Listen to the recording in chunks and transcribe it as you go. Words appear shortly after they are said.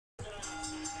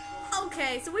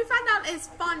Okay, so we found out it's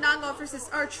Fandango versus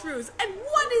R-Truth. And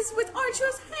what is with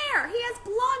R-Truth's hair? He has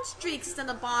blonde streaks on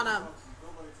the bottom.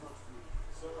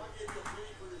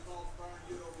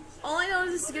 All I know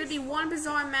is this is going to be one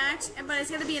bizarre match, but it's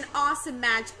going to be an awesome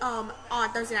match on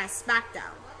Thursday Night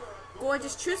SmackDown.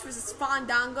 Gorgeous Truth versus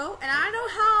Fandango, and I don't know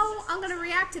how I'm going to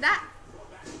react to that.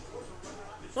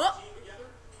 Oh.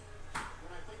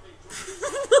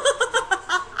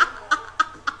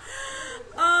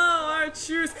 Oh,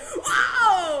 R-Truth.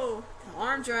 Wow!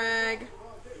 Arm drag.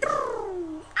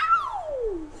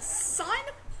 Ow! Son.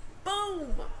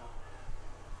 Boom.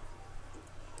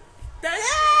 The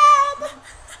dab!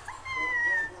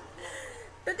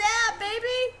 The dab,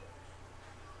 baby!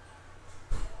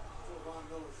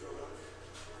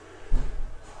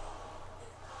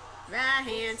 Right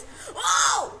hands.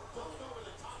 Oh!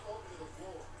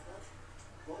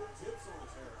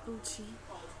 Oh, gee.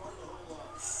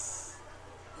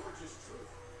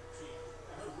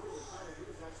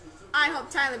 I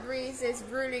hope Tyler Breeze is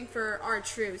rooting for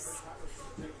R-Truth.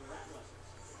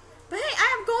 But hey,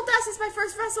 I have Goldust as my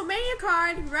first WrestleMania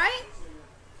card, right?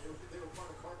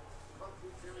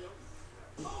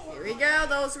 Here we go,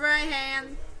 those right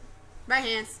hands.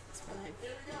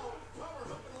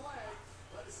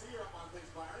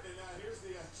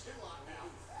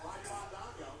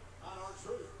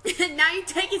 Now you're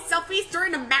taking selfies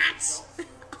during a match?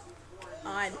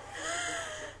 God.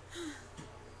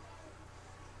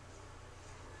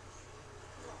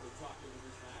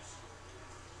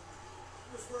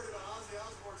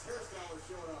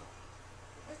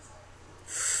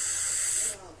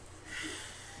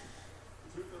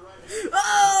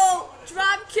 Oh!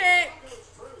 Drop kick!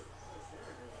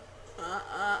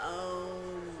 Uh-oh.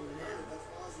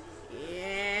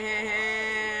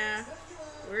 Yeah.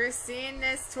 We're seeing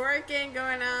this twerking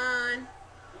going on.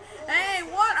 Hey,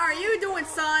 what are you doing,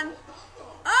 son?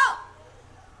 Oh!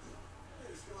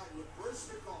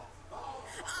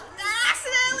 I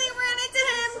accidentally ran into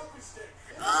him!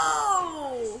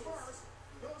 Oh!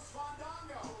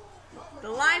 The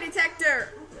lie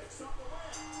detector!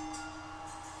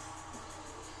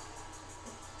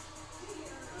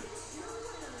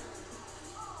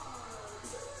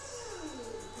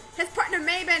 His partner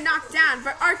may have been knocked down,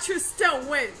 but R-Truth still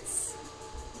wins.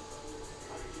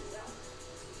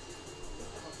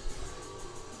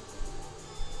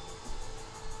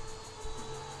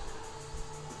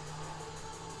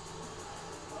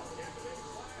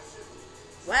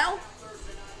 Well,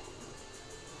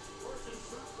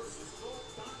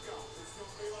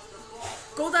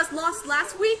 Goldust lost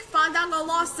last week, Fandango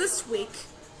lost this week.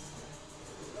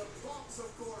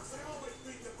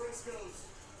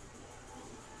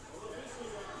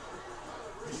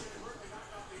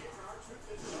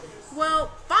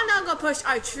 Well, Fandango pushed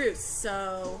R-Truth,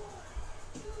 so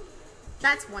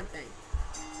that's one thing.